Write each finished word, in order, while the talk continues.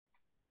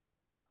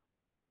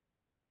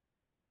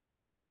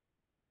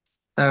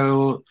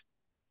So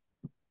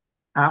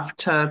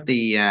after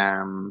the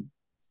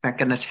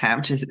second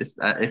attempt is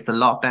a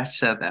lot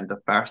better than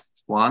the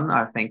first one.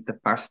 I think the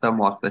first one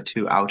was a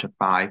 2 out of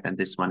 5, and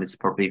this one is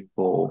probably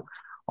 4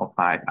 or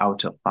 5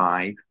 out of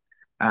 5.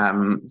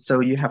 So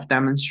you have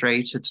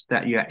demonstrated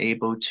that you are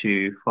able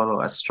to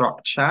follow a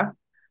structure.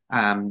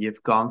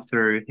 You've gone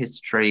through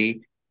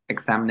history,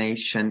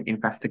 examination,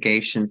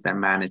 investigations, and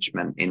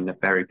management in a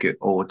very good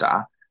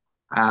order.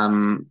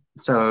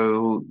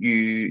 So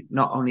you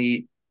not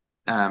only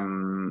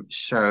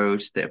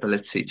showed the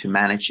ability to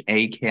manage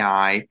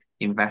AKI,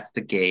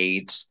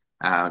 investigate,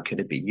 could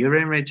it be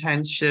urine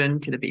retention?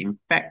 Could it be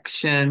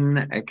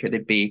infection? Could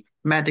it be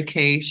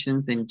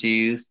medications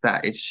induced?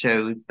 That it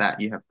shows that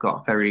you have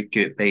got very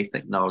good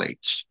basic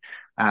knowledge,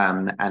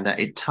 and that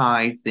it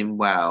ties in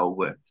well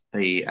with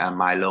the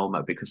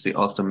myeloma because we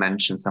also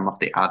mentioned some of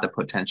the other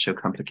potential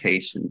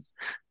complications,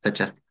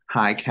 such as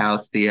high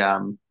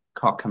calcium,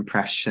 cord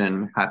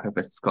compression,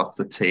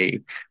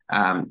 hyperviscosity.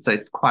 So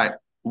it's quite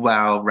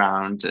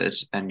well-rounded,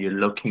 and you're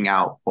looking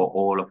out for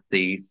all of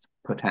these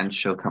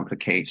potential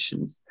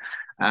complications.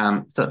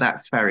 So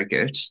that's very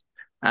good.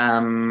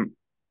 Um,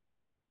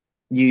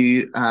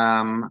 you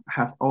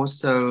have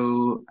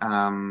also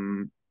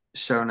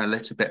shown a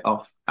little bit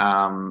of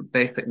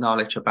basic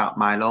knowledge about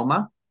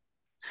myeloma.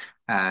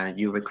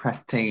 You're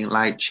requesting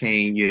light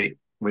chain, you're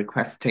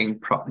requesting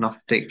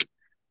prognostic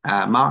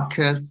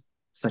markers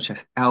such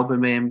as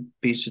albumin,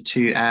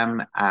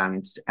 beta-2M,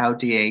 and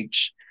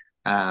LDH.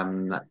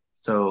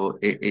 So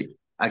it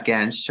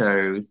again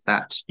shows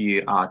that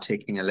you are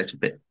taking a little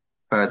bit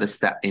further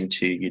step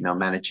into,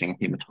 managing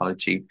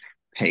hematology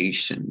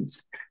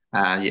patients.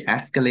 You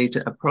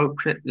escalate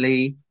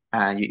appropriately.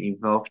 You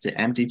involve the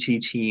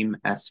MDT team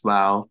as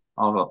well.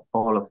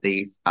 All of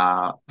these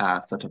are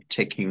sort of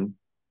ticking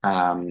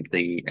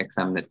the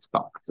examiner's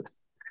boxes.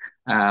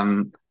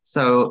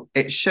 So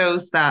it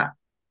shows that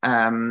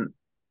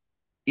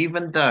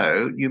even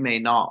though you may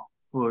not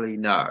fully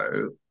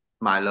know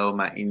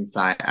myeloma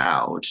inside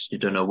out, you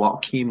don't know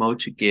what chemo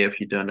to give,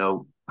 you don't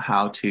know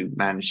how to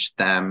manage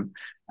them,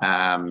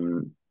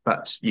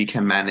 but you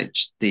can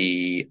manage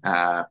the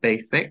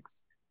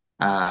basics.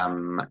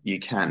 You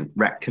can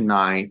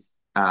recognize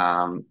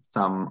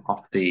some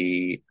of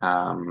the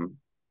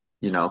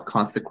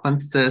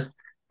consequences,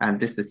 and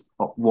this is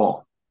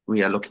what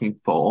we are looking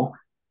for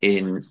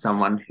in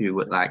someone who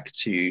would like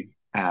to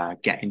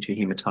get into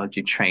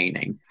hematology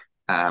training.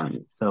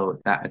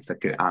 So that is a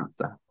good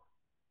answer.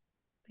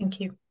 Thank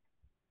you.